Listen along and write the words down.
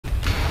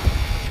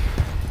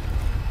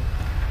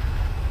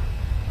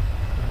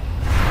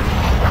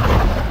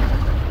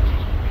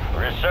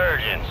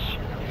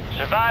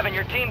alive and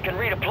your team can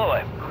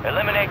redeploy.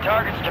 Eliminate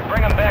targets to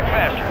bring them back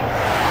faster.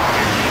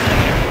 Your team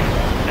leader.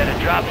 Set a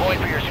drop point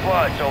for your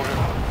squad, soldier.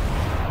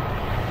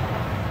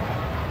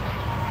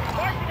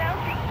 March and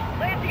Algie,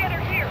 land together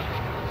here.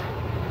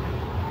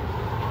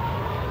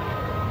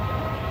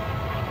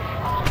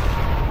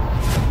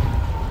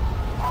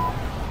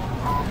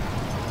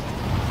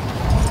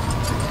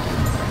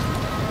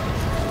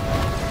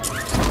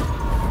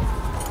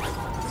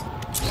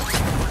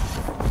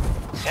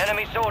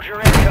 Enemy soldier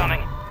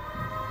incoming.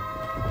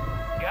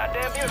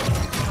 Goddamn beautiful.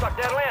 Stuck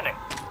that landing.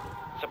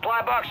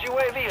 Supply box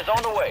UAV is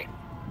on the way.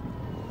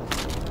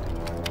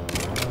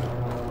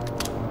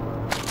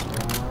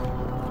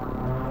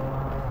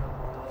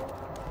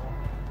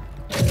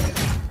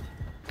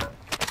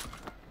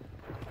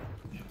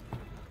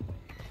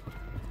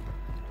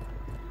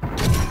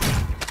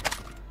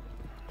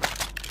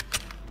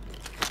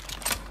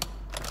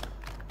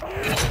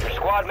 Your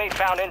squad mate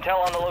found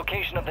intel on the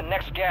location of the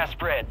next gas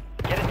spread.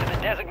 Get it to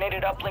the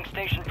designated uplink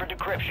station for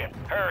decryption.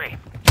 Hurry.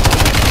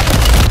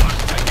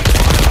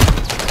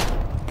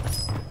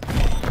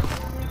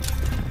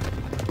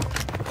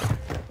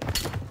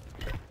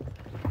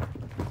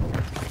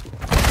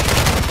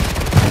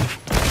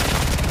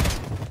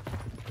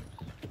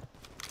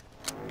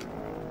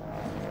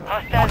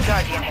 Hostile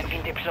Guardian has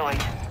been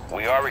deployed.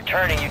 We are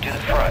returning you to the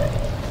front.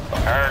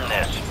 Earn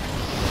this.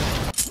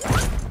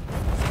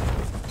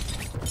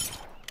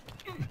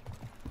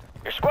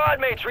 Your squad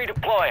mates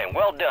redeploying.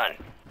 Well done.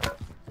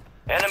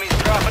 Enemies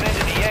dropping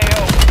into the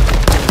AO.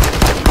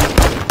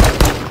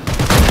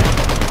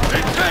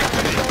 They take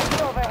me!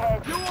 Overhead.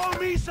 You owe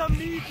me some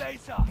need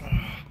laser!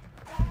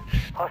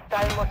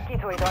 Hostile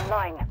Mosquito is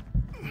online.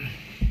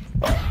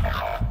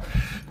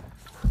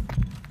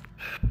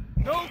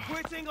 No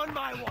quitting on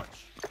my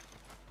watch!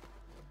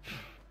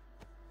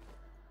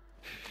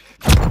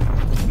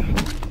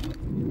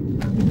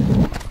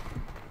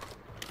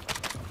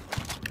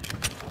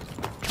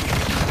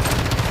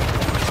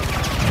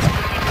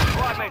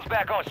 Squad mates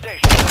back on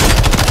station.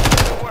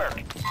 Good work.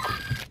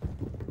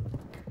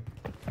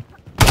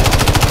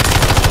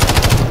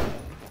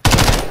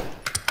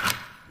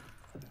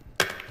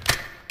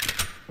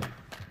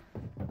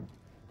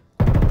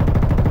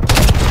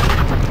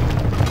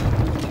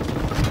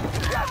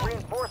 Got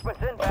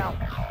reinforcements inbound.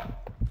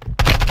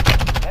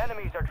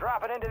 Enemies are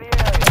dropping into the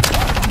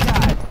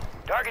area.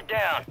 Target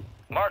down.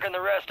 Marking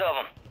the rest of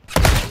them.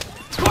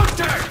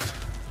 Contact!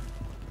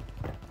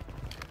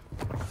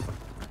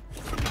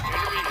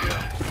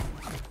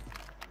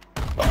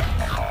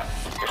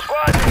 Your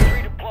squad is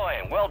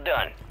redeploying. Well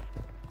done.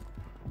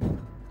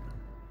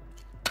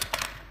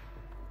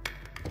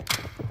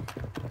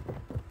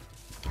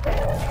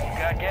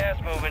 Got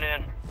gas moving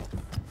in.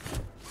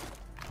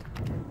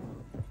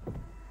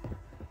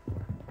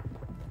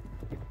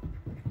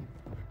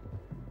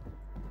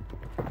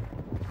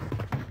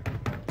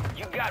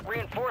 You got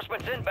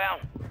reinforcements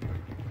inbound.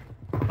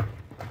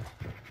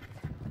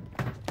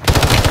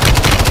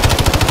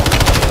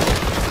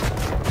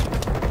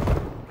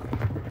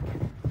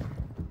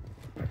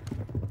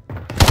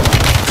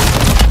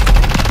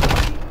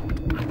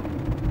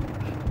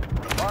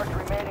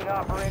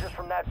 Operators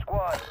from that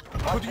squad.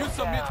 Could use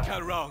some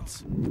mid-cal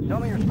rounds.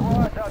 Some of your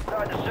squad's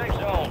outside the safe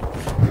zone.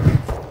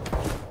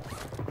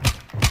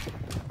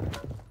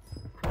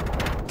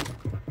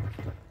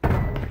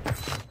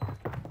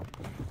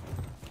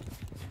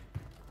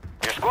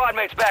 Your squad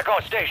mate's back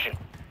on station.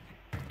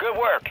 Good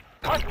work.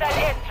 Hostile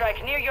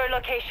airstrike near your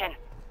location.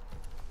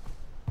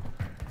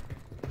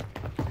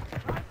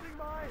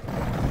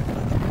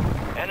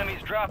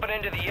 Enemies dropping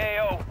into the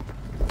AO.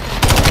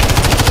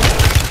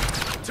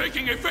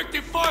 Taking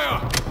effective fire!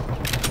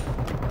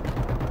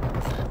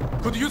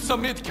 Could use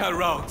some mid-cal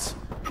rounds.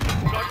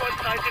 Got one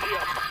sighted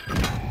here.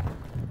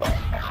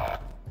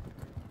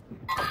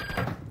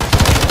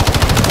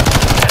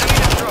 Enemy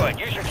destroyed.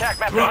 Use your TAC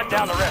map to hunt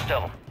down the rest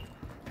of them.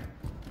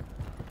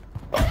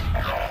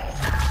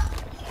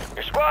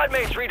 Your squad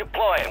mate's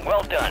redeploying.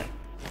 Well done.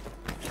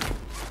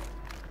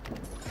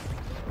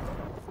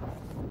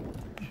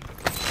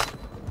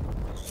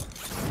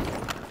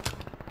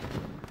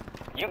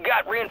 You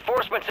got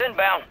reinforcements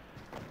inbound.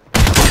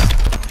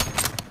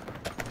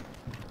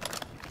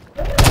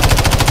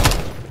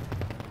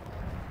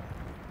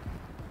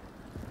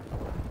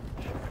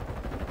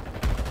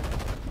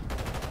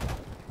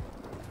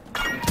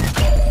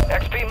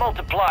 XP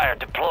multiplier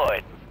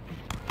deployed.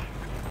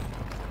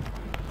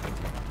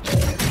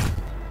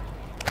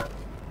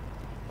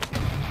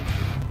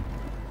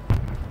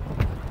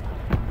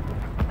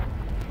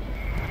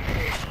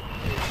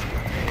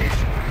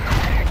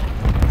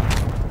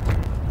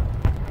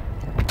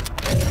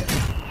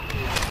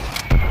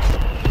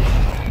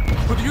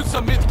 Could use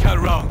some mid-cal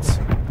rounds.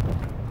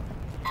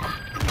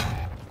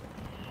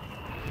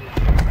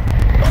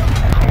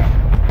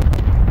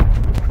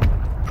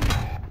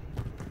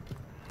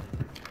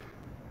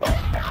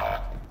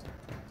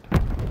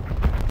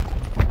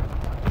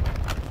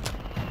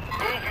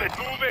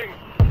 Moving.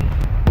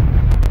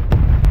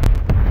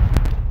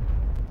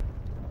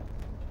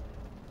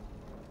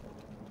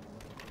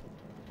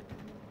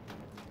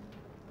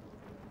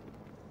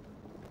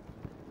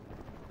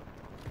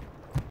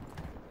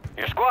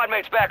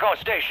 mate's back on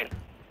station.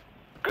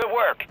 Good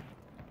work.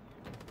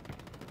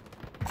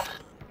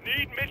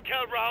 Need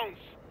mid-cal rounds.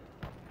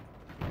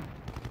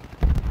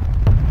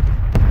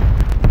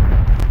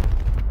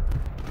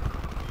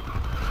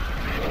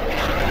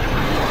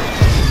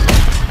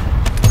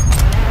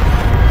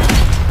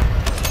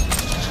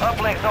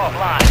 Uplink's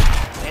offline.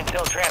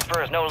 Intel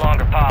transfer is no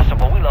longer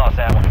possible. We lost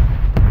that one.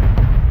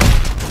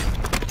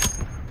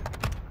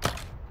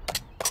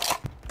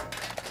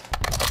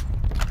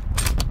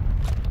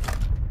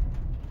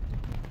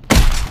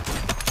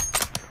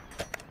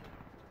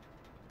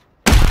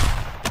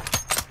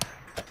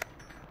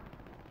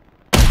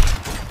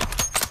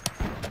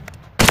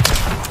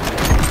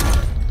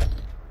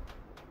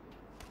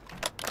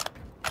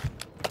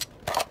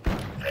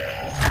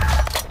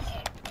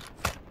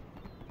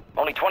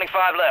 Only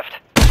 25 left.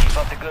 Keep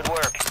up the good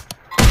work.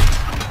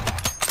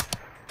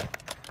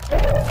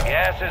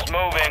 Gas is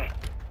moving.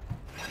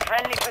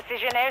 Friendly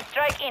precision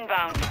airstrike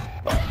inbound.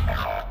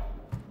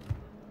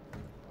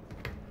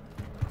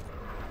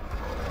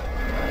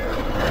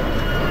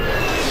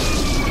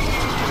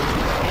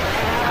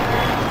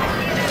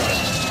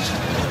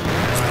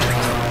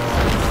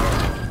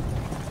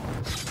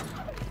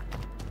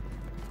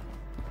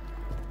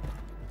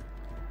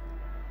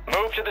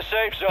 Move to the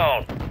safe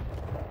zone.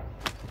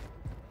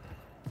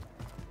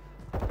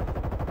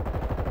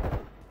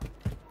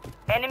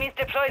 Enemies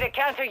deployed a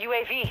counter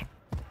UAV.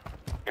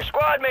 Your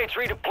squad mate's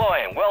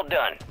redeploying. Well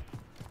done.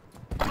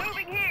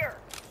 Moving here.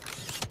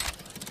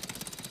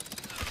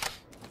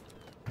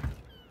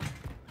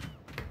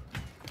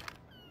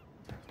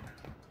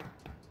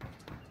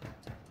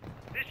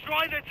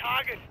 Destroy the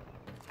target.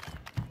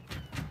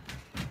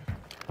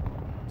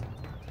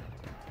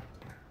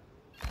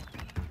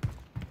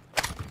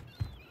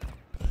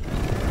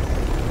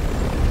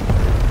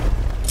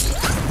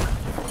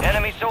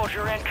 Enemy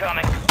soldier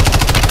incoming.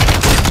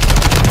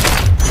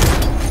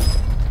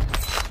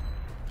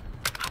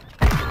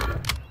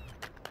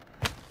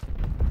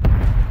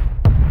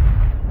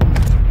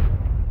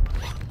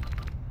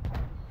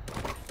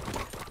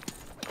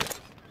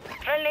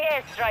 Friendly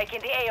airstrike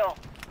in the AO.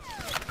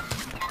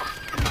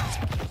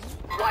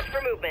 Watch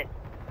for movement.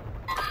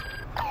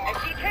 I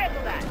see trails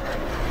of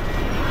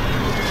that.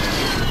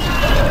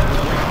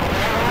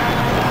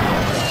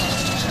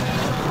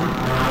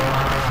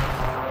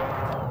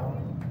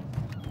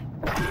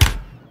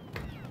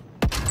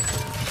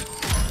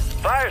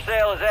 Fire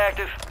sale is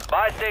active.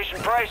 Buy station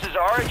prices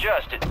are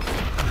adjusted.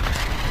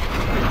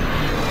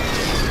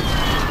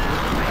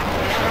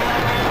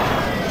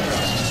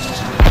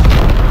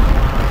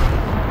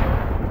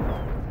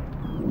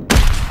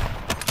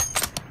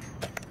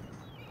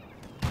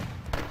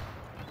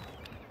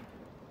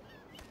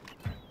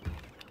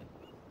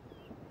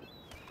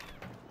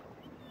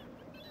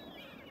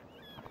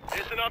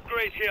 There's an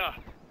upgrade here.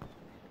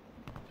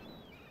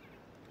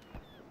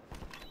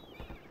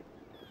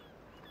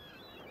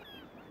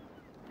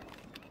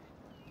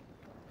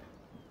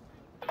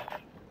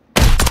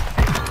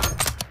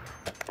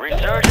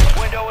 Resurgence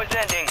window is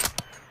ending.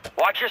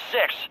 Watch your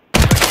 6.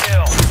 Good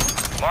kill.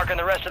 Marking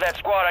the rest of that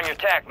squad on your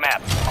TAC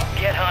map.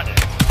 Get hunting.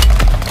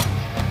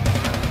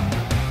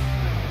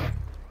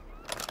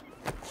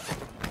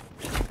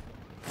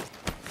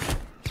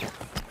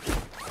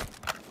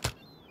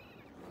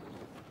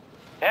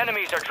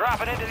 Enemies are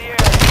dropping into the air.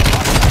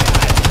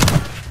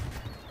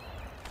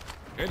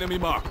 Enemy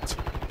marked.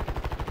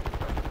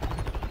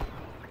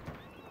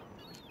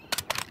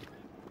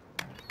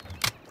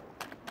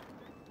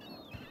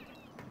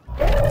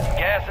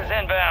 Gas is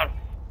inbound.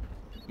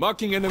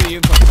 Marking enemy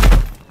infantry.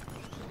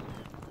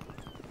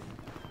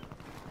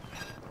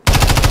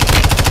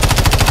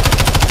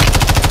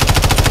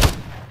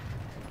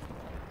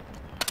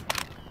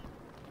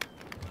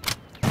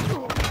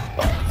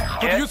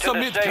 Could Get use to some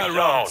the safe mid-cal zone.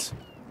 rounds.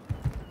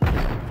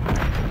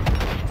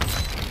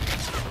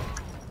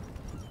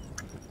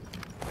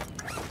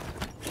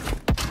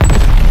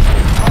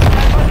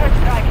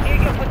 Strike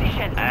near your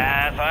position.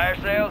 Fire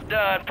sale's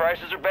done.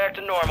 Prices are back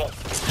to normal.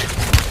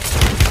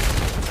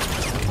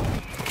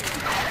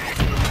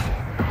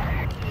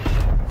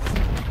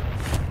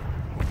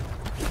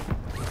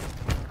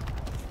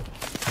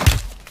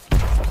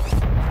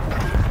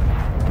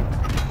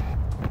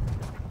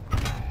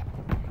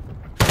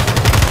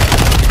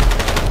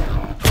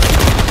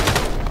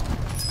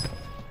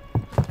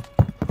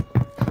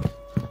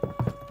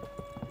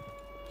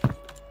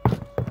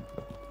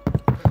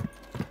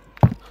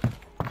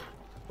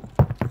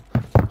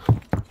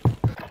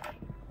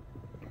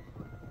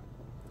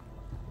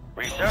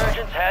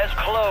 Resurgence has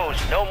closed.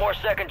 No more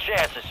second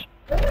chances.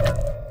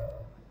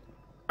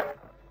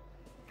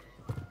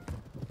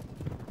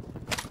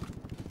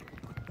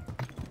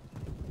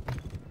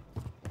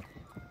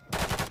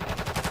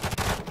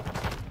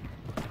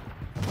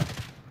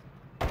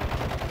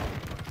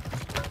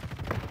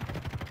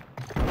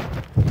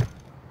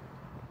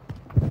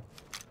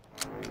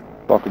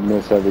 Fucking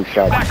miss every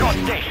shot. Back on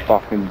You station.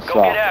 fucking Go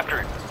suck. get after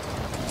it.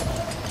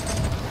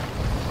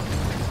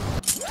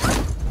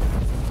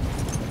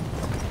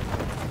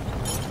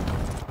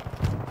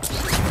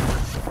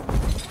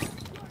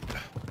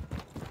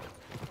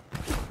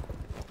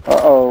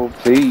 Uh-oh.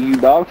 See, you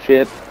dog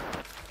shit.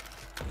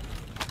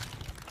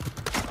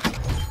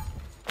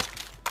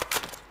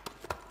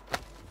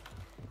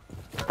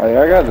 Hey,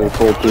 I got this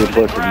full team Losing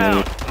pushing ground.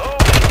 me. Move.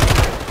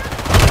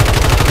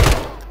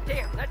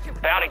 Damn, that's your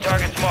Bounty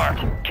targets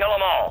marked. Kill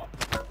them all.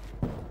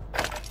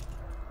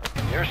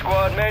 Your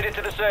squad made it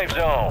to the safe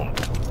zone.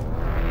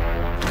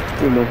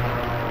 Excuse me.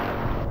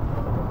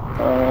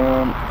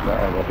 No.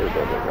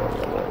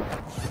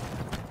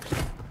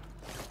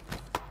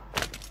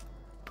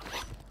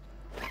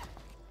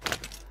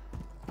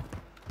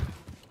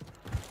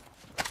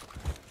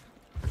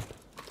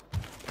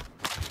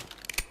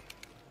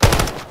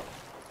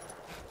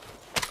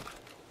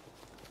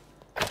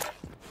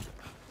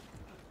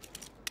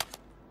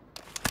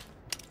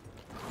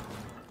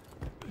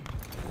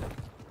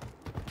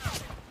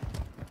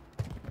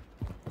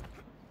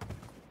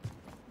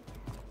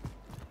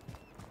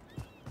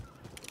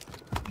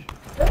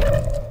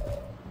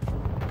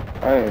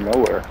 I ain't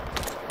nowhere.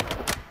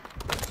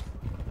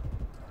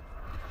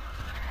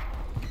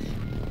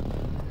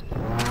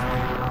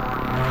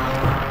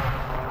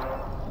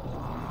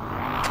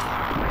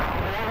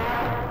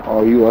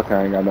 Oh, you lucky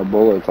I ain't got no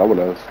bullets. I would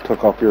have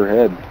took off your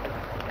head.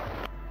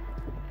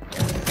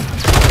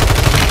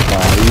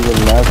 Nah, you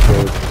wouldn't have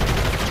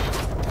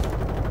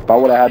to. If I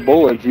would have had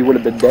bullets, you would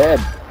have been dead.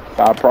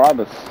 I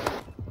promise.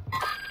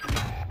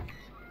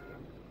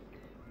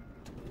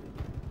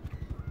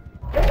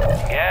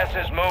 Gas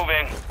is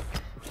moving.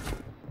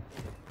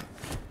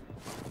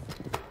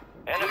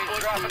 Enemies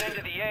dropping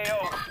into the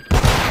AO.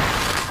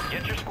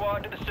 Get your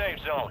squad to the safe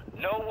zone.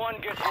 No one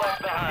gets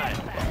left behind.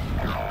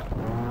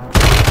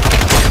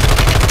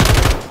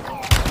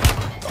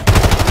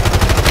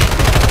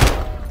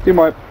 Team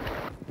wipe.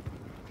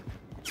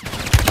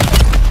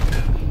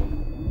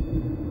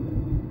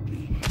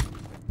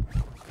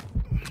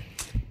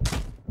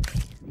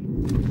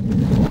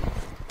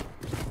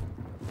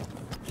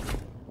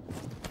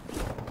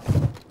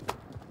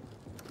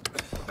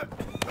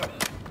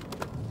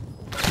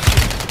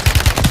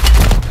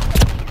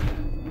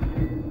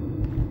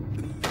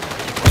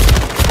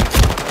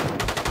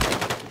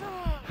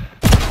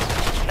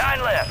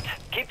 Nine left.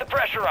 Keep the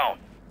pressure on.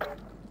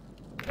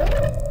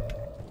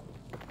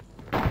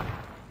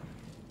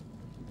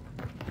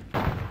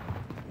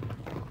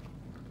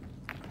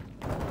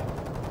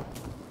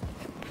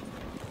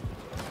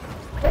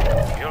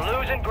 You're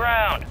losing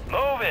ground.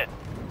 Move it.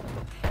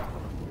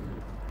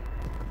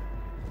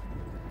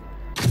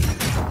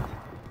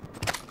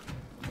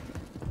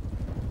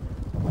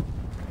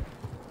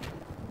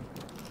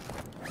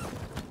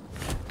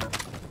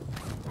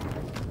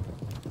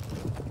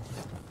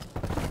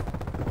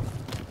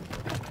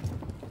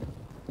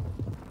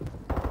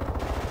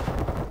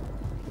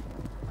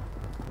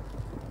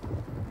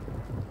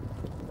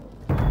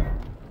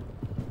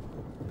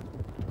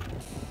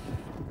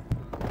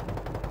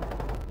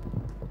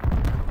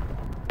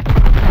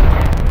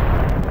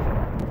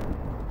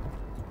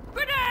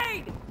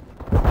 grenade!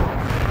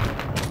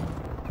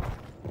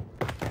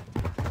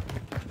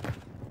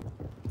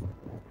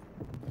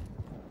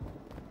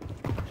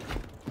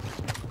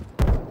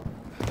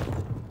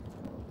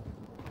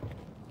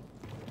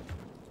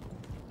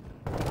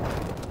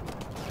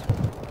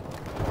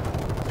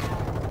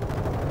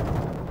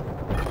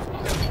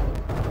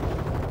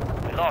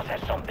 We lost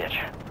that sumbitch.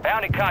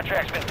 Bounty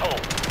contract's been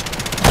pulled.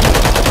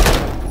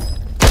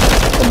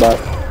 Come back.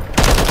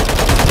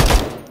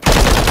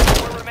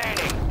 Four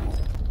remaining.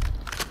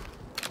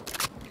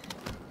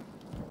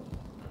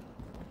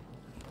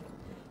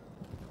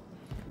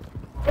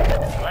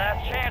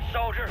 Last chance,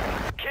 soldier.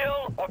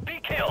 Kill or be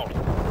killed.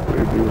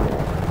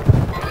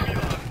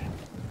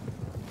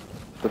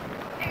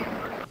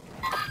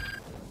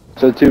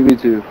 So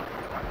 2v2.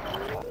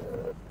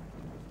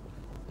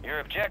 Your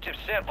objective's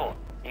simple.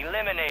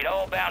 Eliminate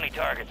all bounty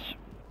targets.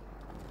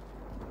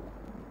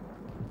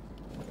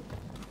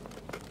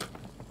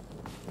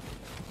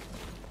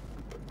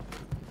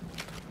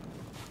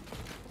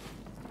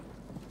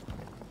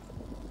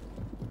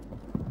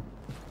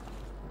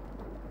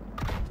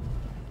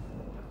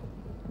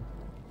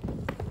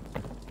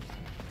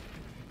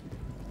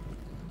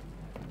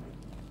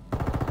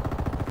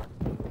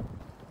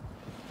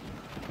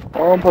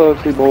 On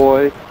pussy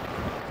boy.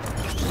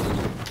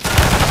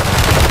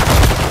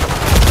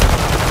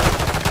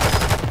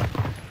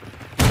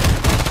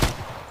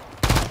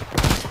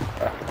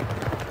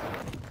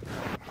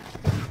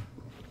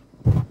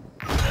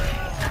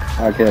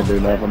 I can't do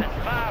nothing.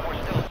 Five,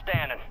 we're still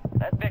standing.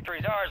 That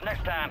victory's ours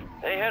next time.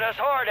 They hit us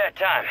hard that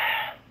time.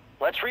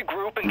 Let's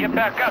regroup and get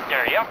back up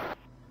there, yep?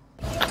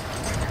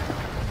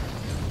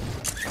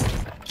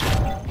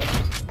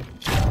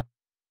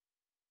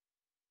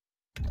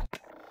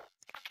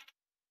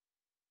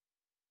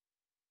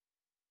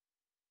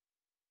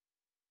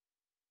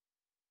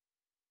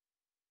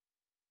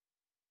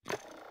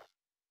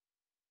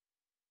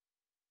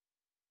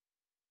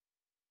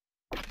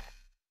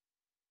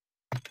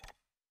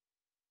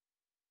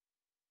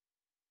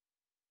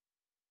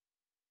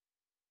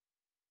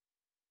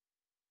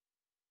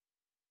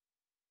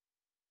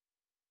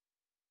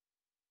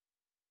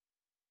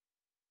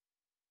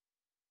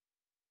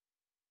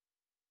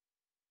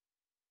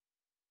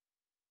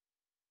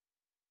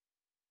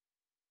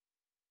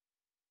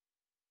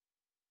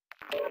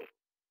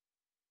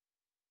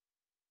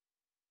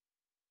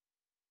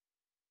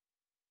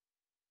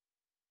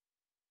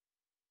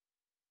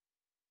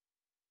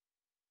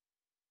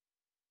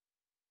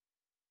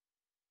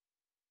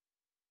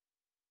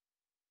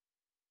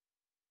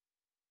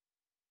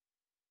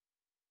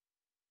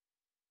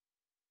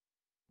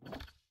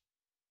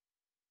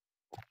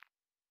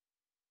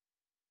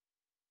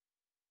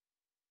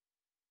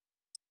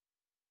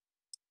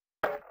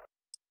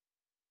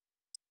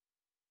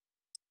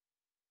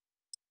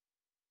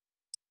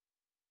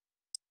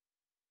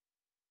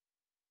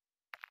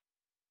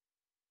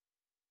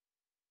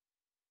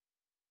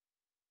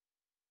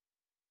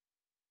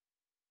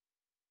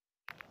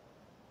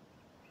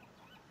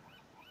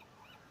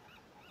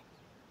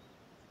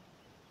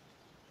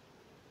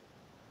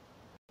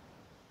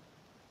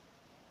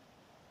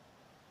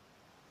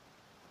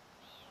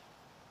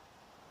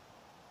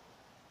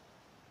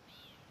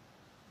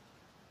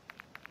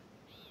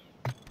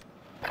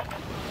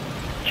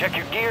 Check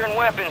your gear and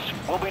weapons.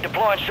 We'll be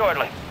deploying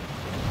shortly.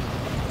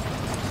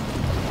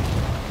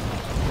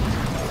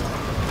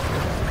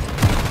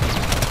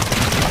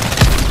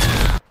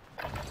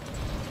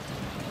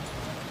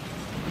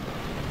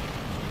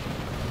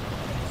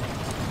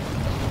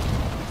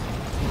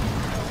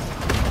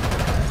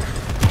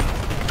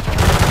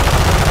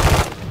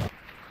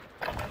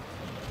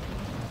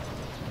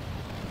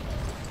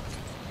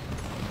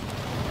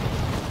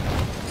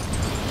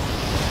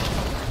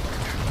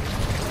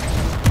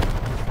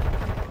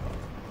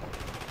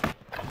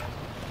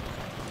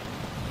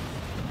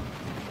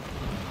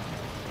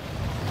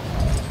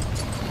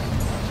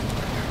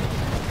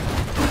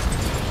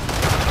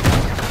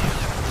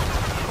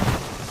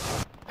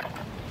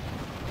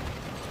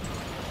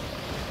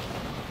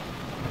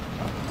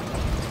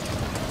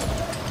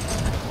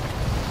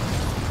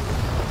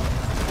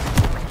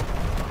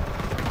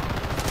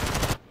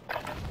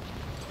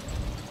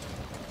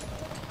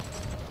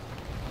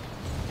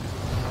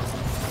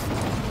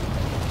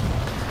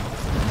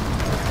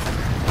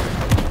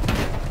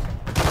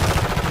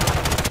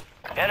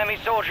 Enemy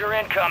soldier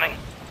incoming.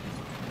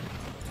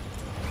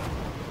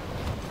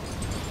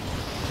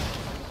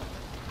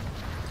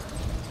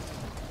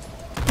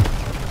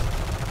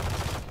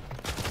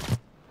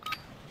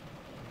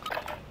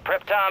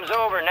 Prep time's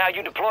over. Now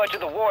you deploy to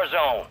the war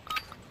zone.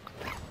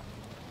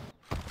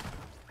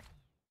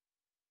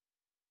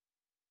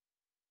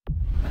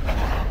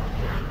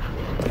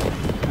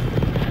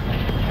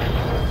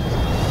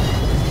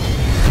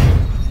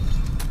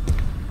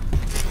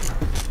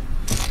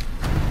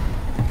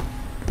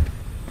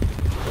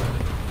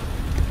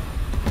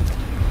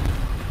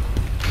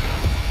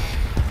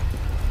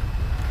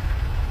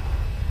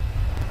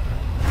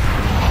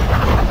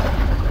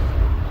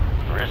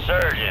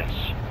 Resurgence.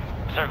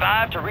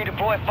 Survive to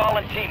redeploy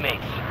fallen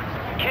teammates.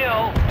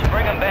 Kill to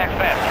bring them back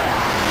faster.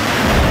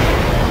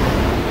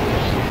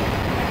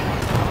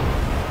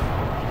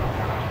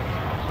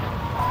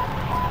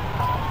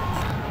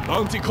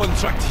 Bounty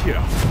contract here.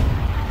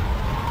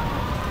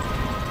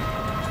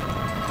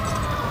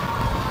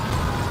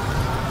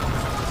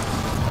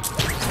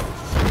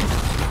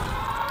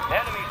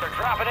 Enemies are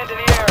dropping into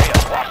the area.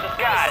 Watch the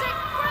skies.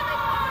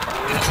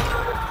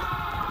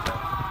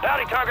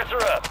 Bounty targets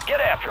are up.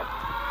 Get after them.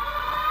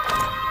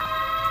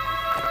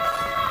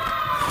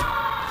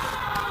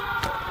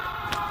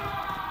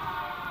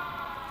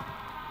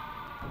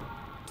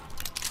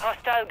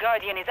 Hostile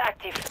Guardian is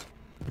active.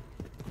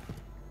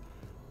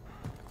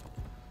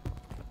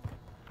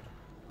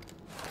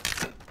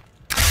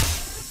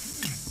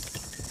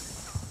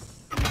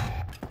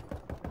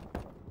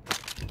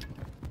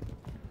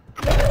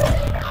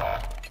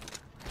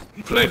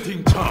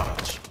 Planting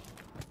charge.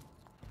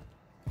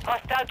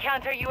 Hostile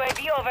counter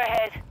UAV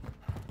overhead.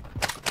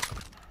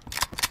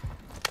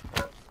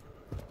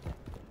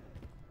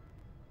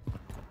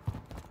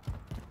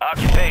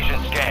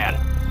 Occupation scan.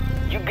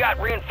 You got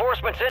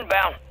reinforcements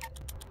inbound.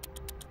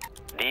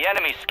 The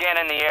enemy's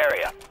scanning the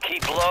area.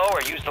 Keep low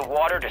or use the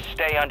water to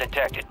stay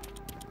undetected.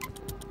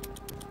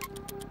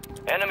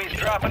 Enemies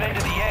dropping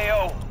into the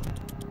AO.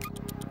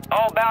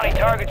 All bounty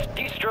targets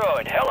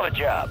destroyed. Hell of a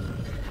job.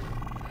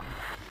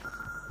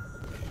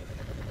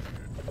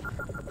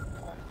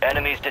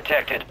 Enemies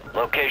detected.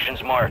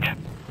 Locations marked.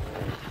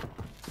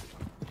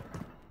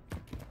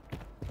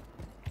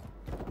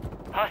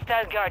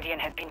 Hostile Guardian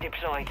has been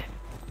deployed.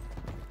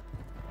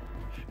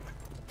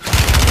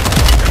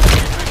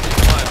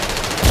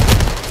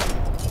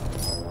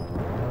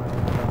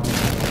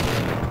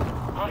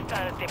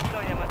 Hostiles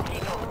deploy a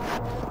mosquito.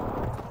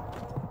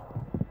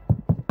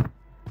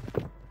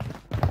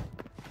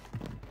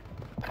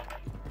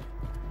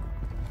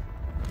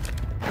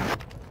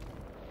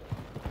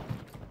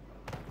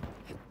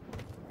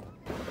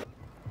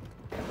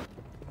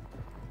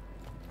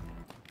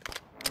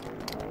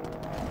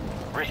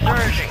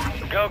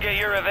 Resurging. Go get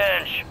your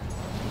revenge.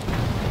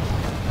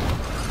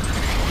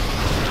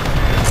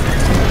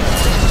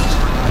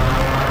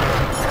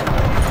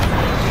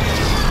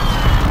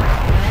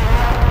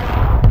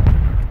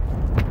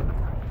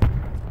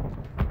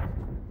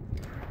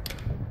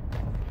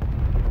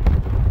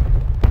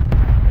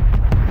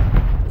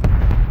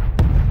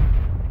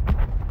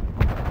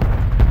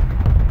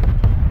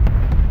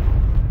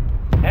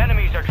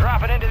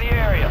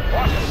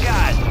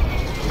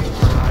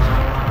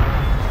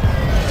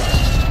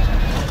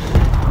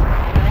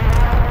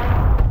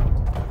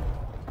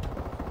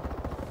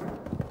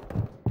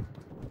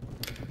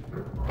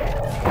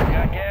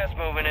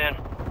 moving in.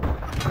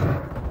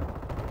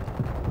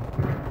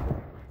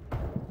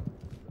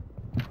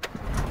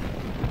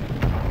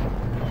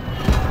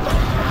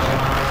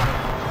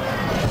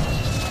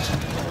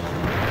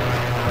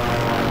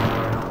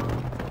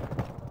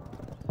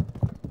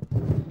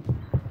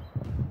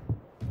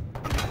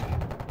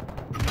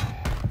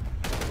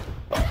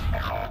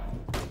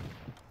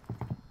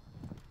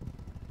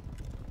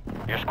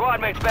 Your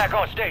squad mate's back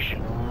on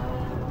station.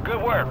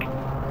 Good work.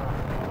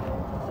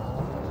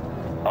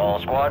 All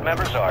squad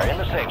members are in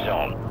the safe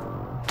zone.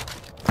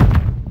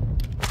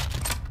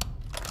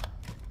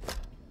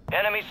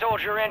 Enemy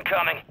soldier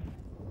incoming.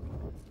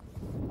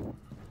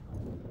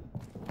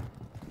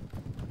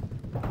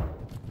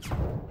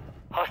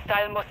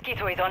 Hostile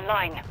Mosquito is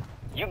online.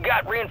 You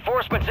got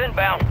reinforcements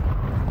inbound.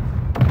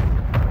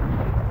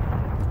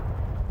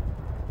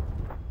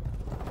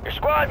 Your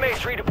squad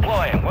mate's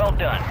redeploying. Well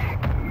done.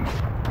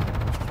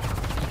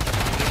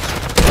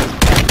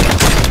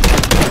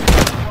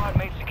 Squad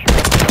mate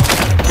securing the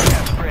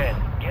gas spread.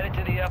 Get it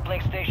to the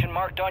uplink station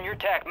marked on your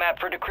TAC map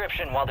for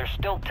decryption while there's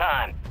still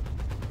time.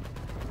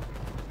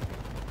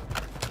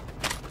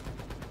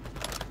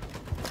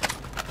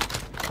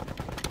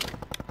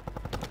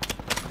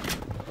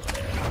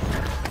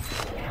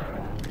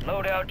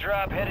 Loadout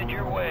drop headed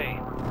your way.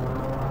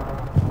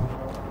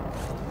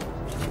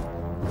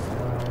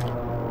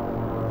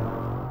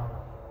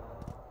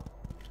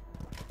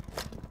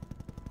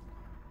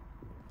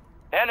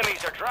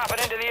 Enemies are dropping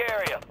into the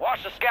area.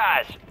 Watch the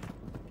skies.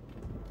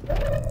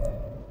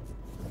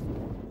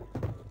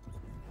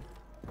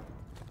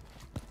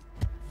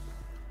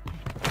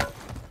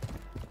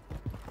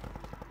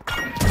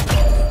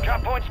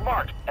 Drop points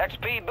marked.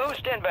 XP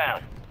boost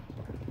inbound.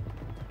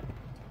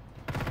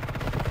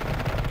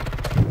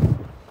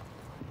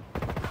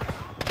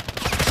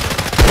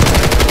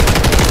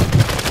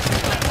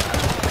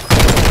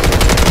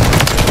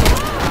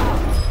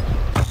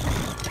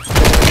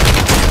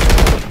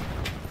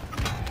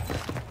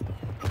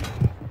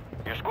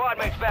 Squad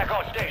mates back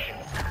on station.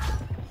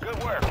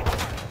 Good work.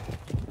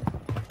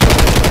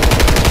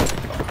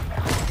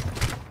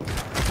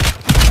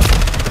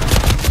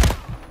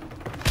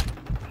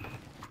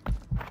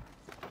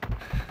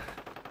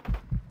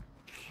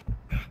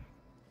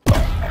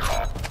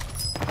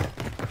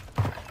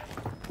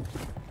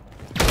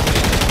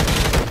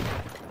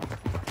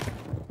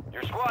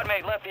 Your squad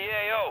mate left the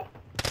AO.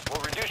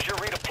 We'll reduce your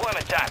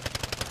redeployment time.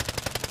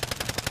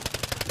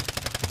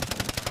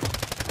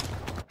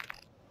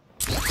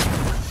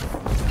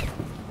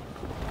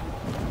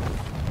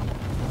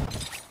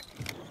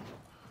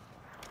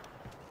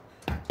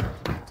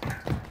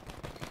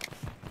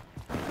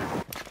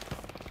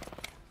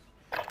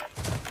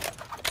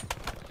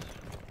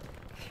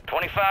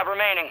 $25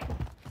 remaining.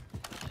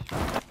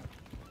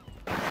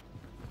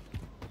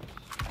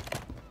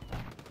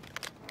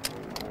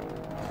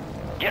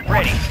 Get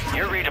ready.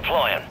 You're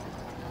redeploying.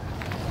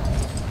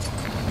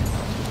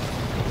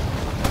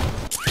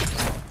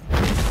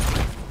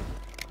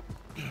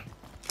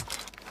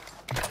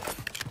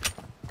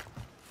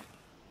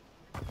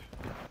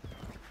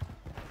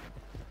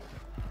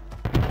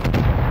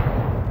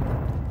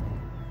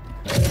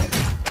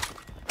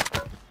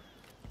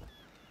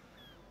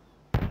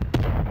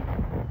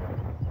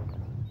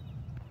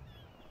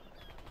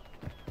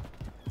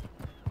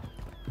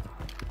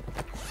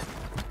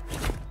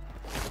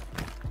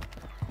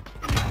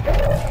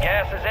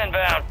 Gas is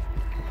inbound.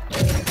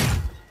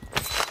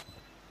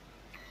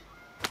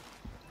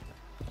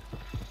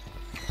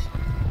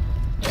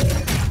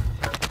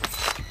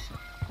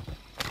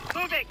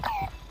 Moving.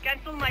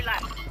 Cancel my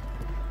lap.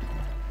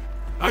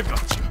 I've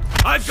got you.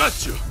 I've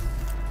got you.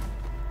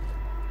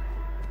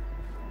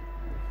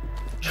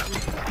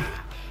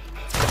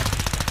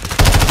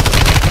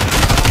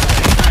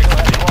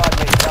 Squad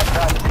mates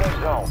outside the safe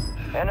zone.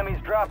 Enemies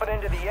dropping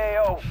into the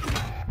AO.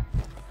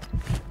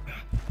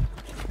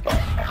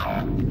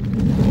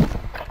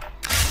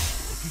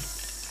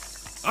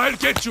 I'll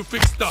get you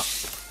fixed up.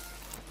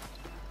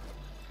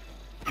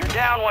 You're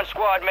down one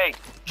squad mate.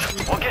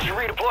 We'll get you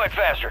redeployed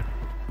faster.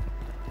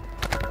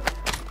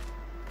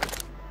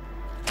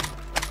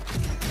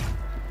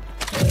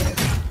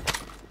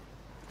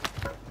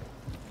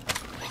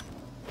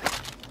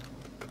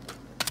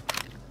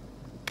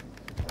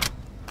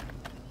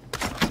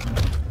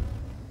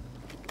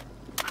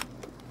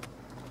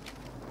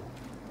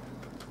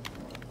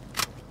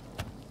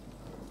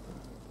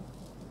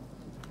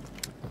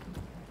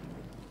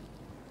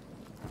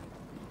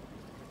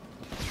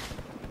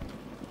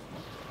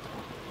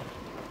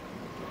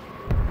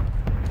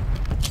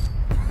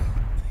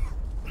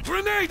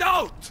 Grenade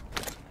out!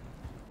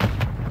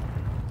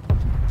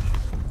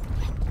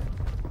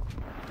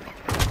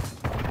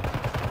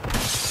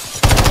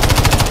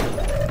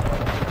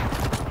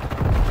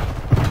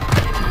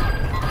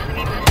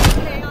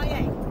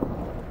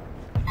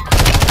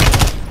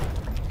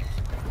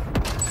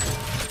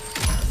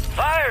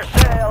 Fire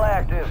sale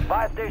active.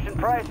 Buy station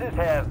prices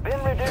have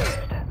been reduced.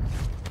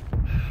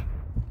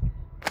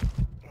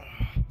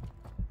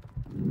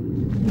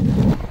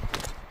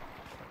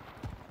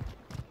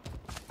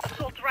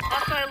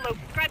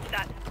 smoke. Scratch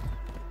that.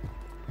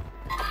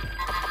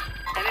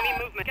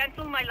 Enemy movement.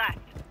 Cancel my last.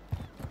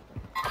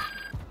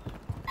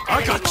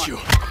 I got you.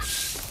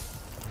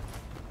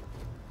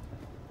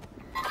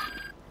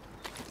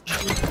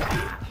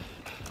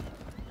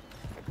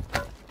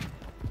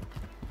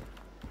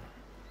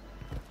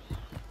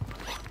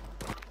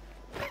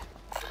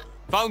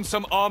 Found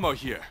some armor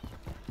here.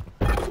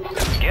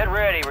 Get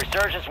ready.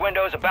 Resurgence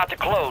window's about to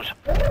close.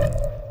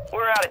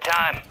 We're out of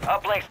time.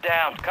 Uplink's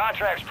down.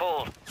 Contract's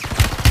pulled.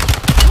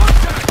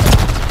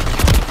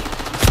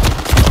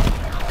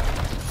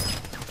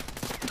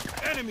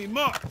 Enemy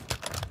marked.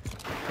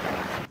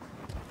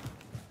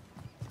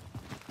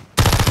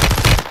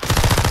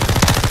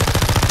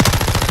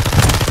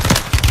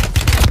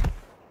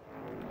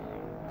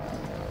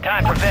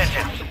 Time for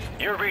vengeance.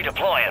 You're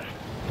redeploying.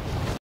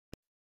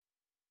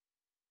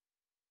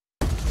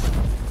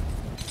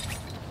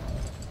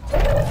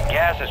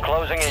 Gas is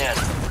closing in.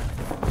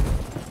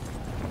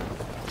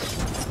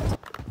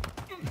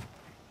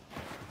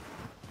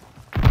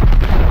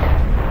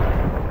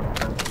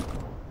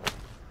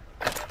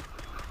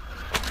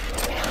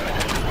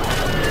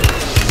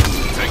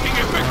 Taking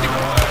effective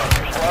fire.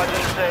 Your squad's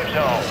in the safe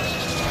zone.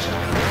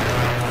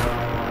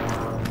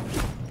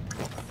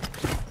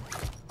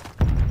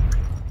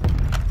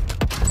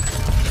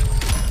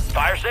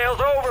 Fire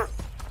sale's over.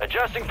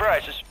 Adjusting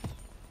prices.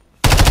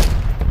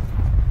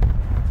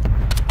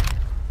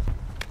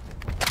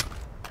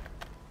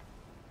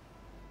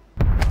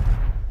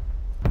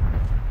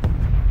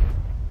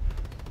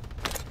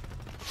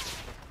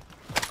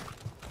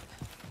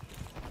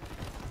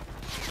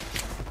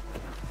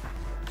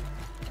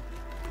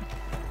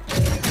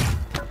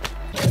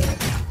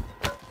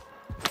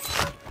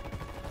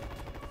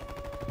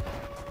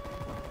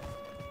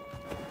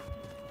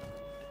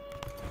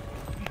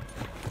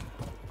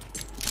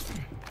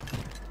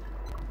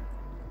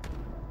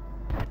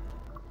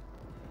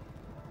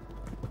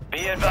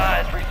 Be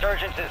advised,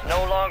 Resurgence is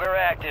no longer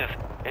active.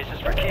 This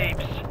is for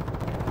keeps.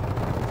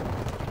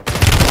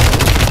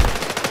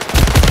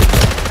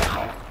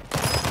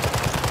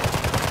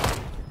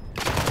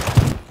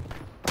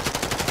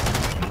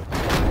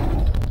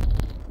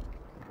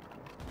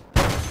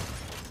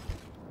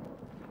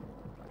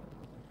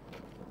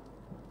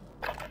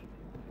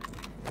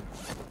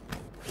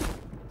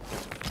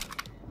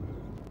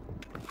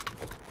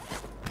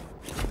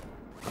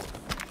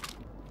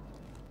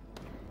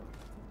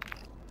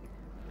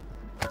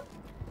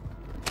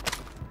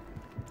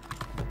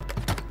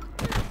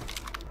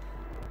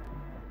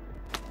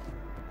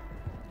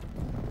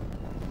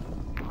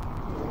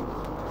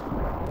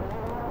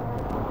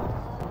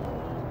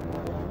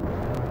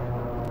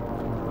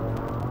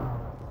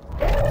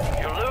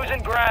 You're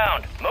losing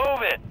ground.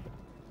 Move it.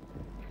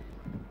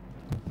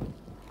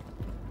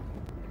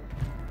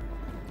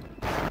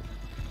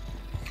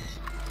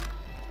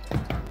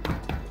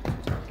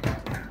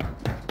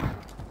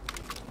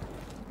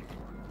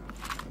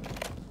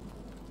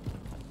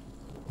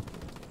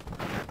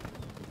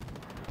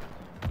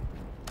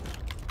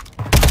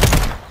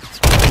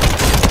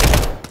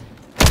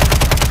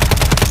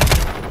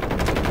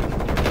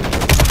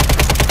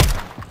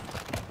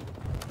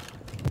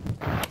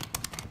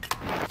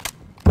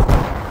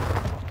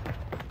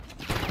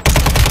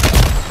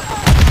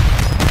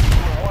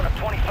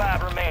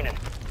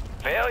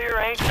 Failure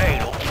ain't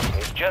fatal.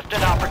 It's just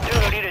an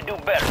opportunity to do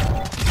better.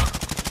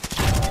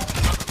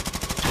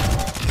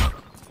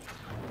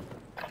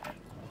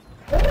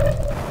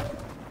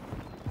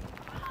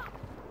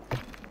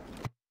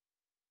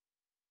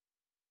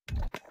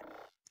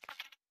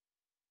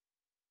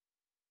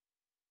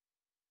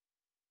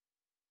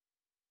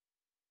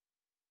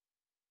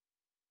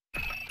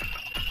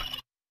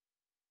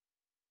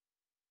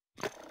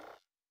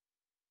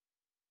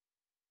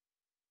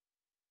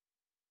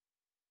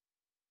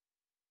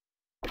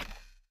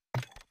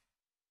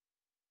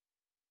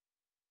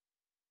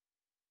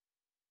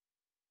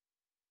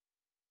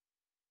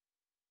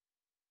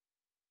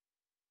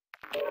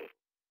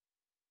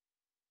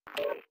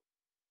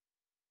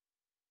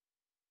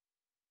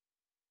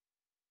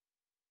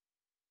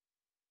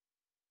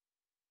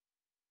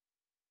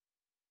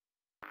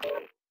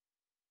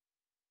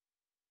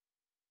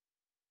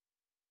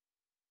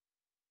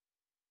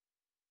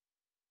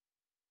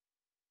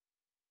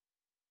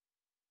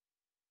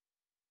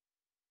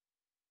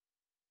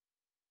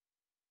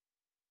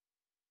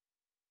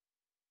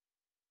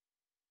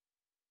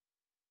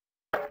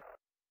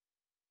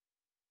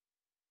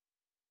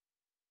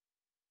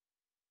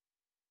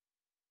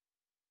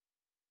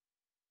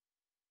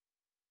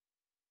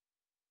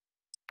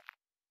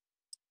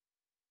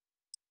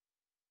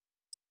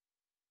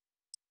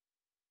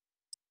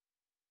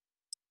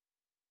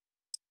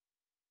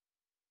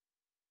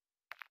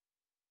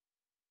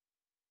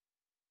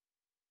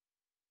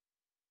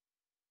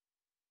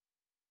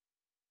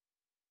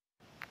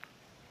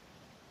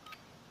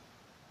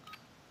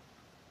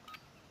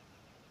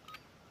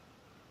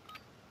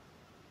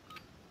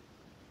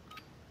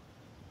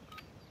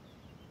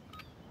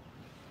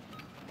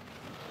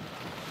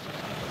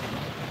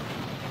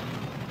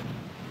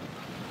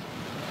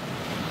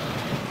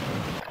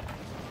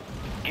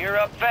 Gear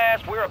up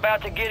fast, we're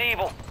about to get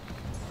evil.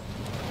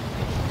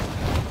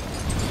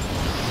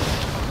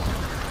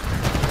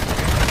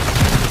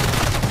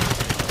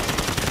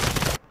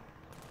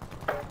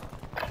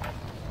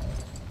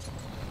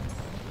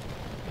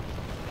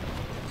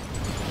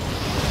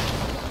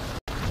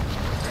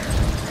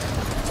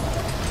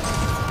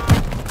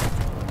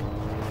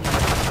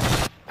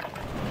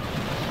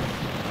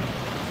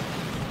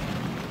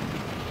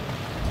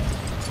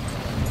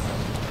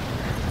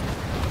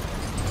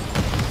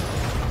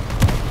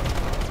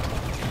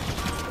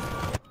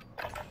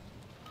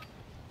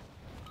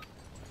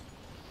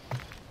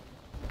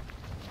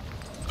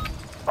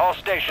 All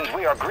stations,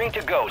 we are green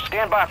to go.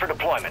 Stand by for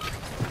deployment.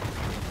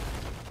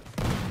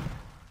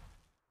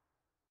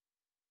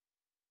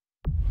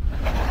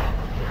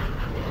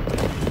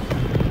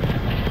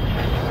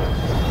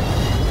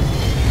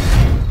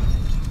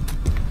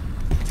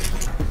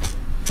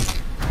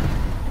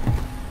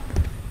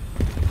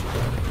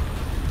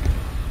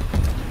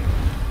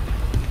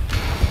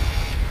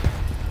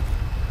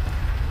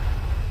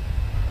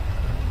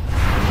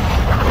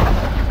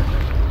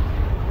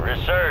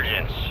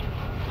 Resurgence.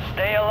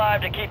 Stay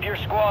alive to keep your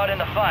squad in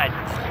the fight.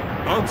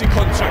 Bounty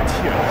contract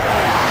here.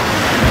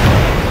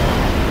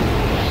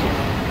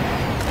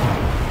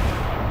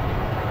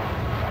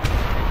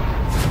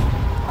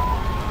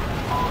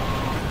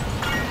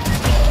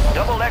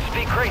 Double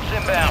XP crates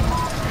inbound.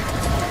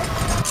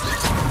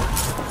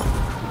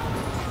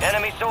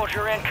 Enemy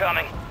soldier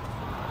incoming.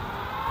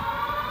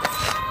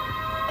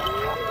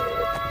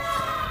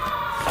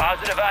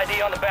 Positive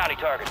ID on the bounty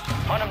targets.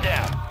 Hunt them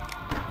down.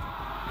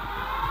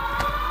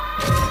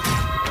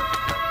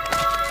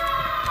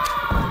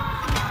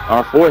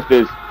 Our fourth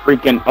is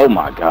freaking, oh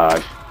my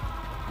gosh.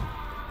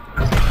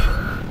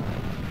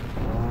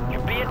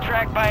 You're being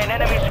tracked by an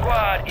enemy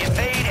squad.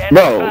 Evade and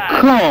Bro,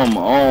 survive. come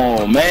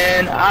on,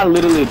 man. I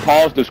literally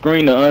paused the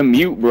screen to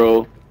unmute,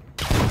 bro.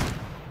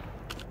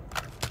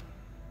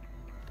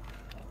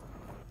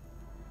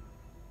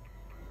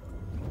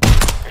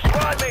 Your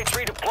squad mates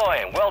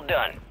redeploying. Well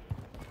done.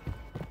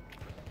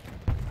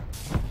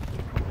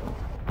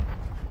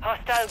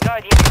 Hostile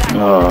Guardian.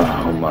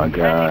 Oh my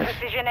gosh.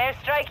 Precision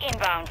airstrike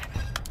inbound.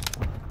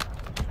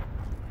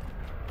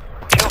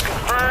 Kill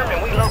confirmed,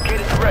 and we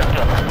located the rest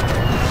of them.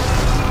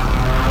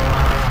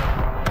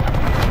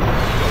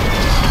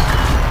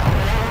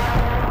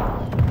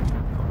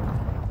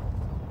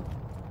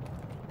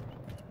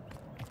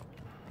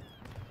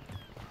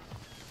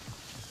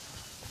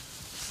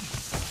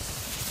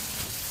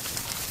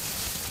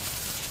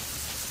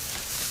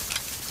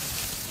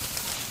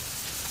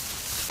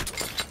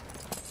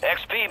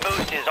 XP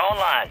boost is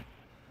online.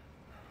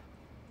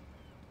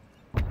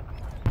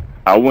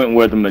 I went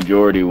where the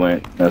majority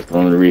went. That's the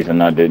only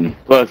reason I didn't.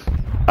 Plus,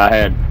 I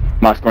had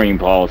my screen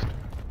paused.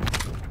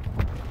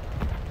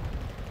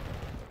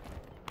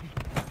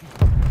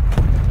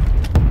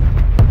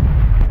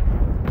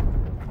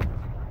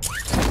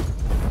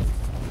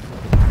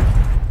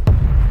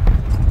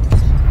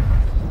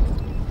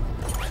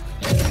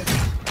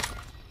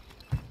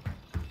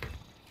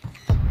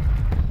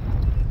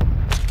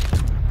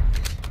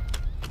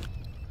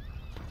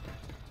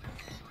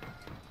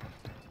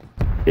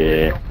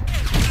 Yeah.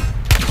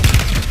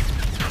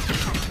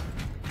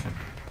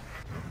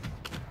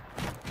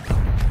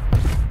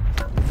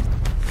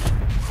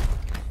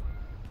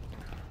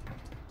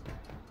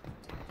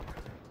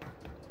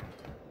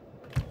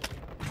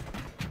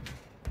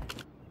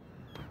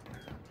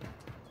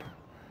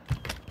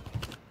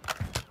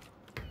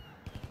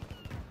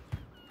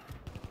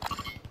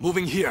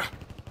 Moving here.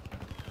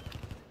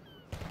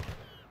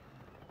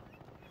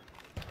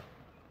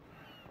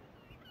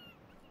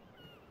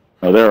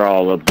 Oh, they're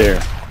all up there.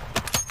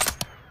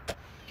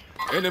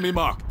 Enemy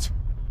marked.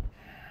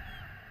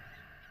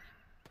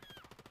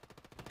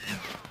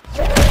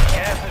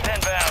 Gas is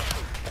inbound.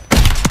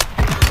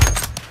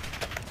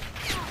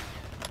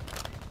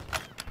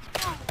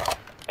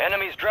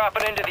 Enemies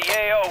dropping into the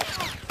AO.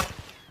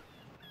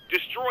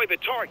 Destroy the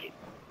target.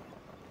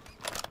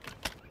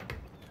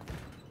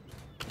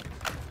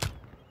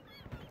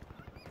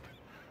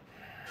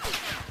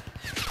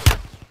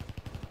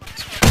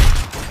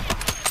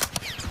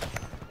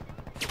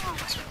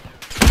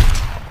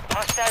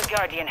 Hostile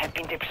Guardian have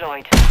been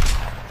deployed.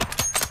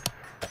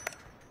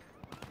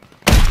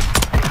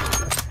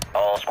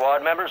 All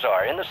squad members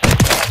are in the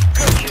safe zone.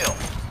 Good kill.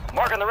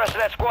 Marking the rest of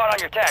that squad on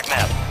your TAC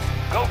map.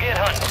 Go get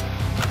hunting.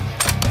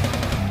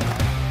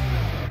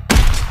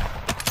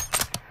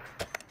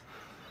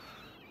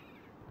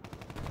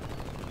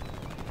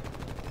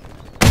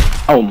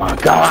 Oh my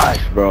gosh,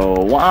 bro.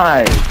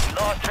 Why? We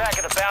lost track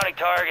of the bounty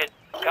target.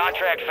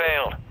 Contract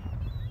failed.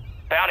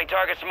 Bounty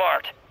targets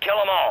marked. Kill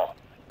them all.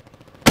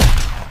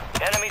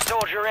 Enemy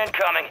soldier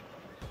incoming.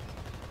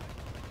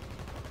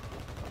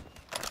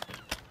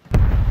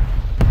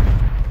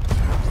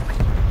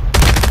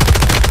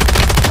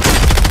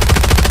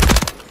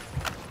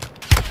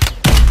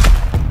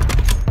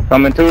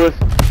 Coming to us?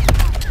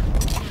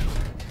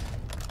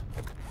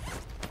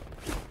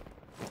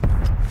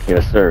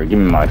 Yes, sir. Give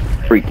me my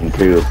freaking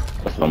kill.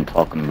 That's what I'm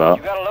talking about.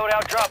 You got a loadout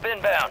Airdrop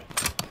inbound.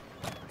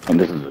 And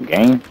this is a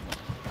game?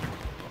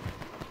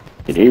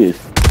 It is,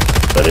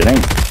 but it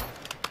ain't.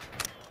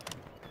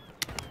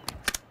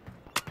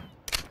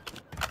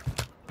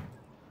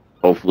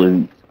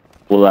 Hopefully,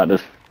 pull out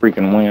this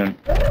freaking win.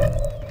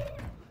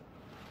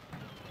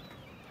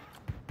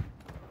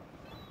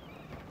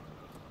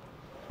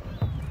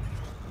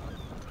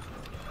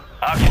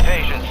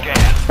 Occupation scan.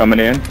 Coming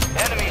in.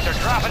 Enemies are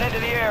dropping into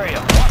the area.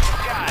 Watch the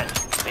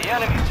skies. The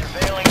enemies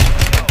surveilling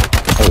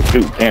the Oh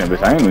shoot,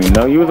 cannabis. I didn't even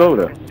know you was over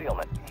there.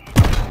 concealment.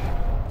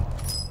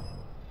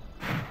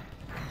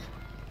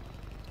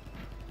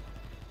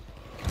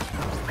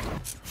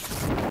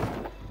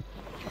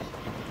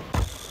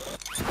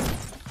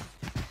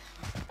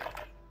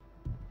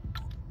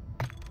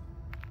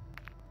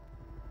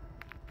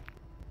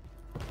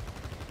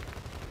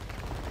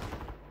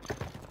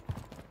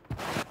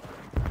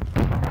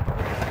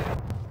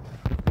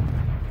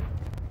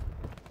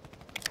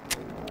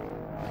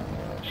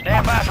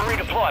 Stand by for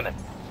redeployment.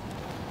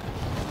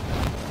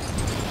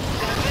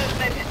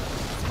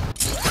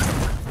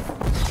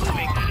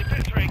 Moving to the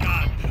infantry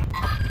guard.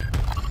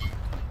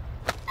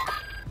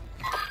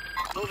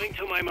 Moving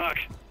to my mark.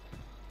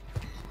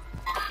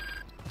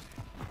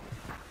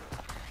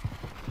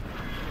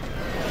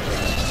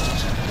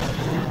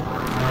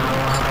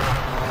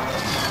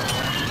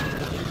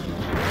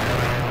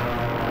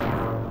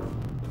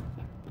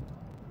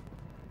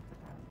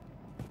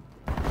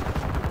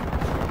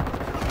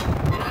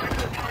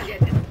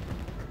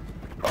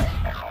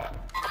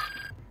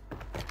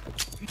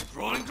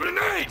 Throwing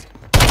grenade!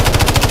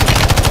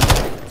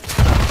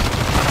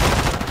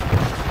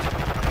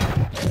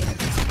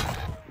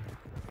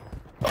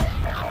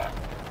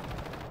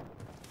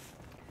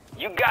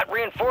 You got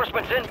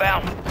reinforcements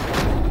inbound.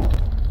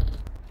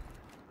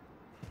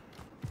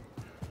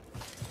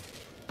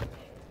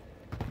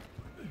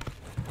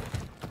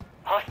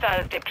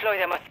 Hostiles deploy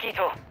the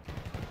Mosquito.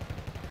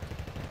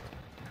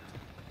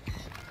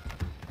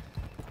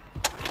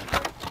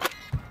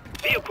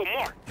 Vehicle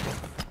marked.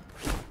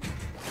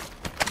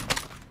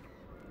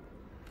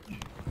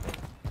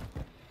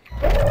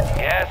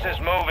 Gas is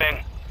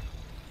moving.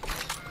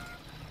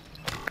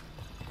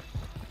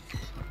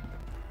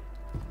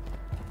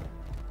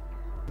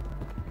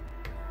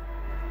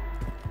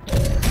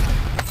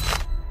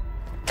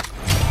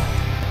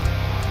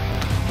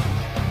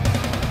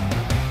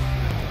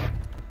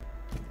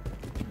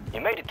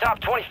 You made it top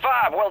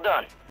 25, well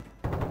done.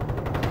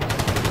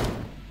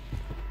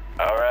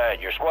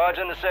 Alright, your squad's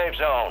in the safe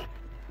zone.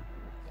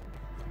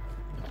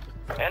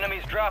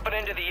 Enemies dropping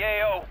into the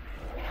AO.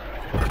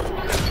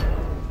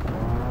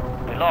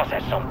 We lost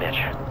that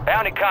sumbitch.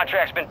 Bounty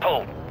contract's been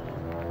pulled.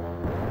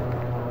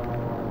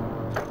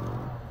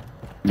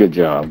 Good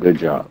job, good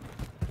job.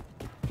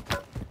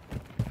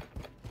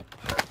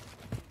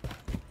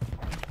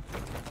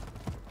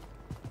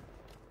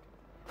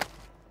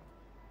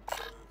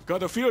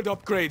 Got a field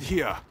upgrade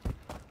here.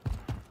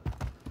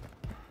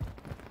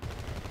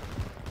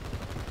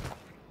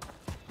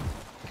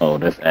 Oh,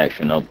 there's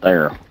action up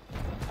there.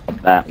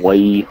 Up that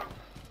way.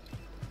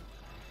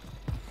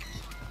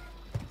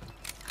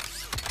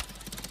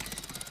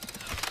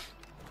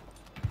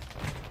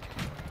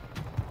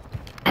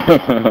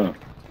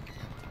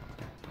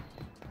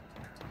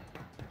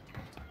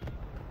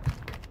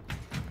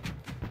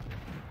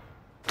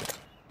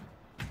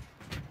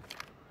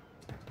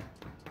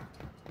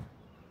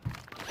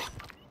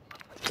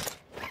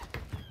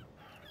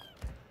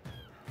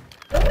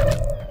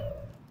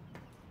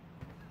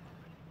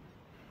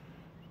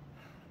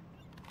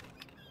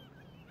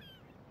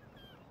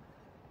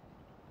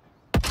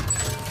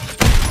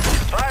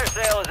 Fire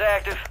sale is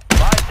active.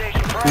 Buy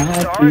station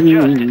prices are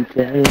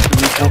adjusted.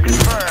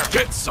 Confirmed.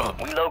 Get some!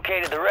 We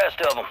located the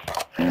rest of them.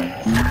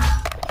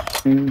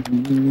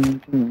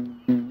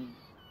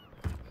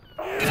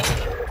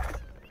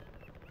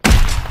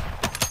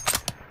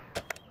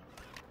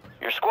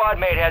 Your squad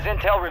mate has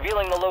intel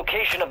revealing the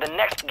location of the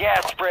next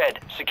gas spread.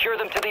 Secure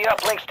them to the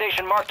uplink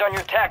station marked on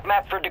your TAC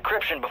map for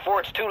decryption before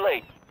it's too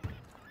late.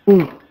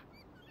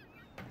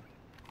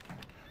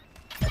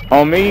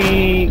 On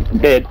me,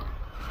 dead.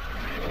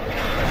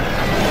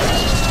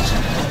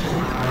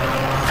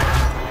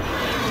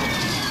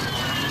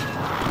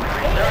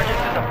 Resurgence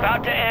is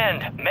about to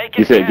end. Make it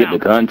You said count. get the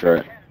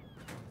contract.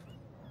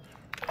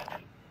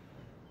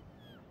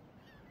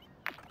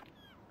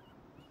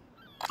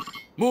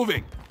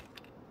 Moving!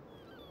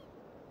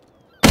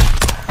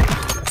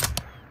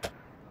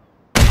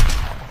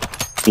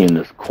 In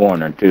this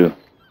corner too.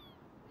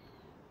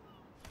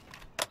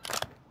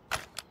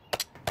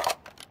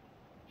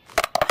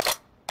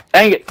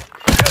 Dang it!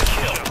 Good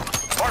kill.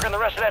 Marking the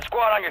rest of that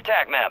squad on your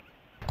TAC map.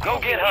 Go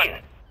get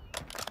hunting.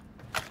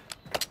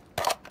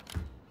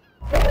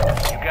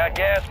 You got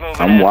gas moving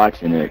I'm in.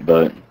 watching it,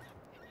 but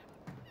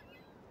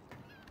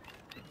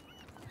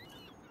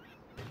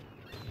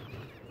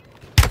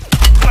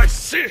I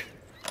see!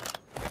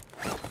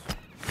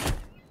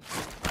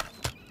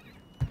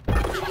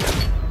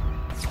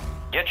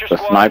 Get your The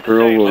squad sniper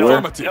to the safe over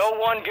zone. there? No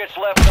one gets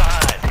left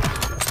behind.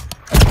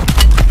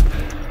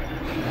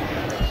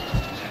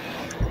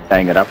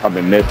 Dang it, I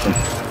probably missed him.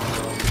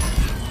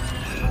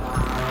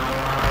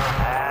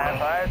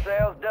 Fire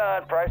sale's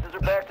done. Prices are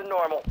back to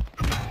normal.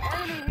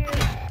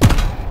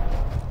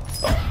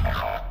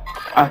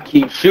 I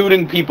keep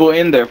shooting people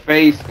in their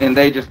face and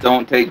they just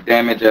don't take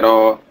damage at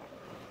all.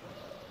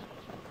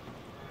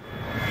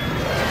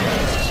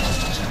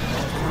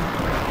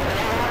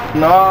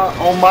 Nah,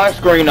 on my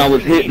screen I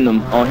was hitting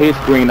them. On his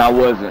screen I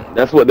wasn't.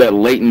 That's what that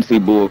latency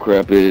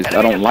bullcrap is.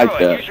 I don't like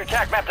that. Use your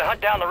tac map to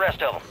hunt down the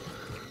rest of them.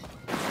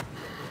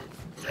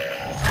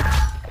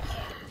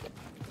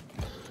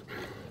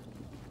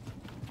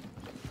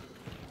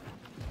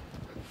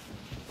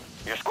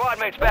 Your squad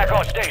mate's back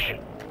on station.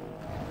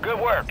 Good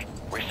work.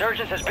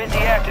 Resurgence has been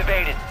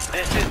deactivated.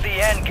 This is the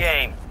end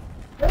game.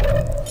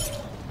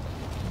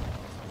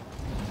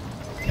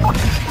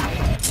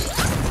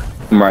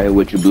 I'm right here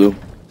with you, Blue.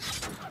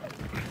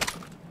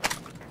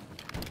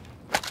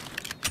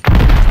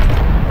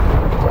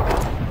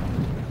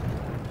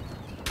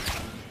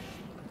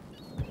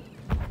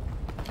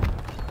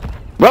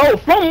 Bro,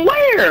 from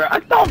where? I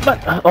thought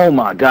that. Oh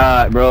my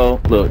god, bro.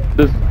 Look,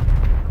 this.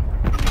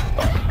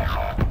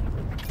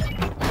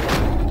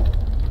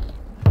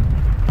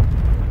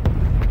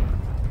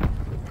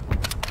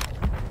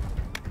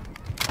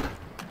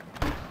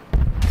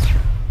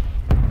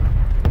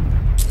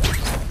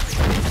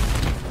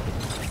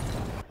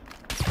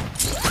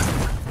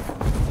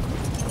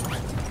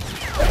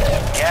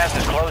 Gas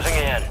is closing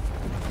in.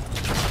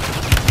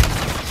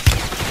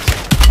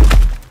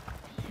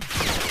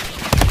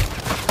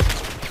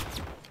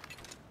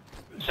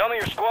 Some of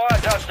your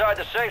squad's outside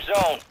the safe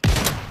zone.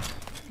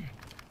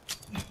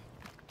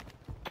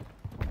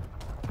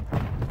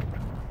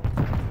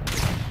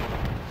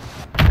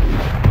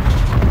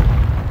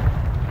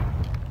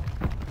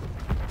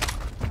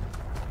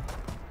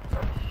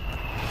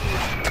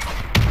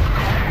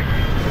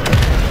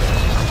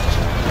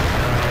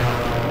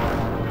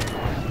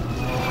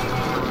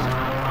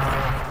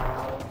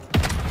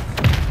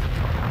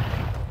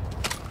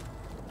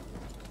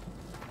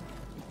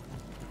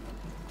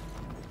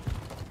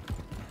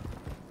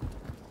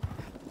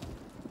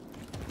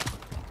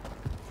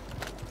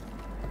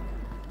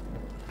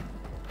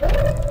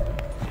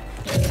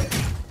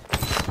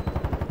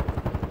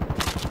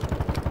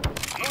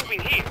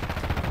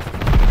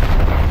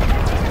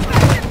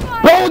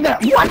 Bro,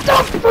 what the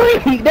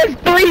freak? There's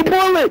 3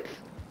 bullets!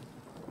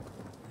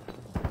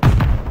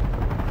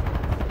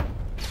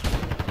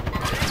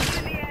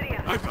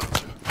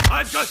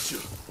 I've got you.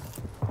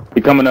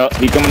 He coming up,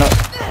 he coming up.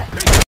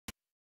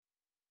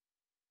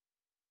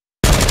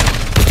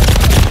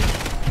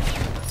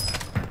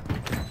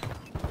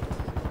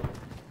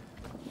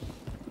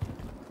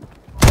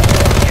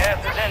 Gas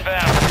is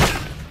inbound.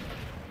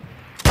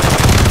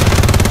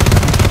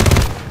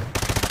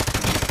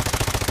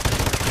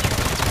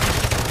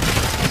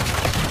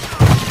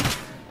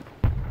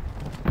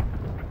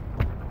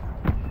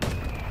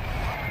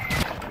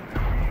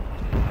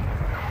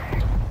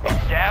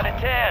 Down to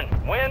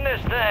 10. Win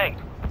this thing.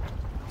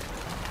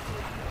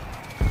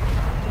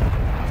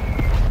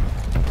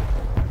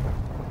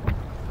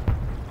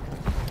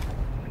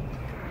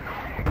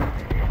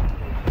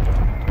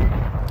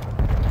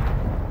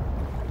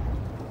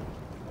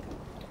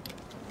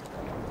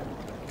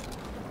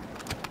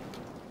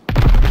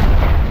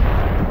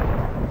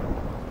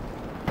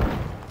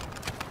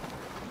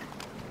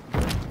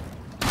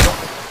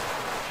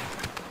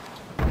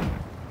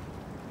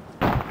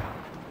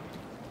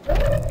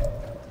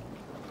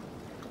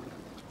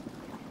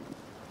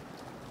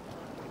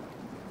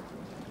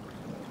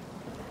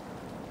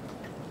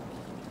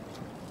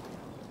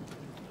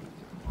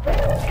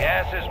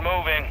 Gas is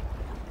moving.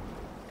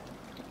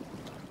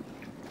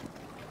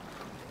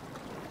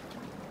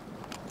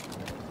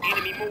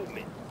 Enemy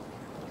movement.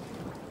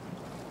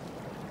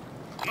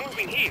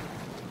 Moving here.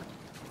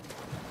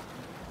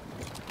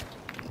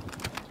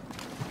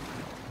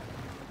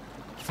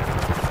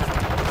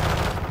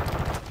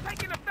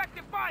 Taking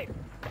effective fire.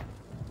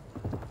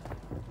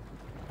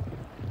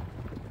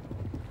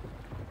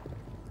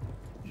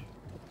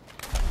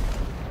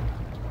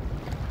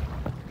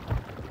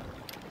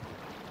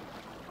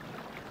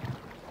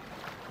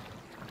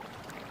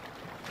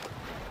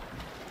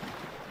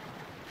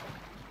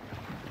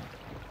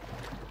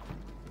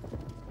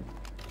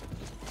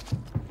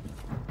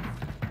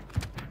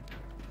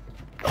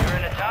 You're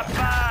in the top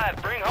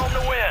 5. Bring home the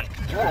win.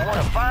 You are one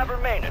of 5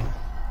 remaining.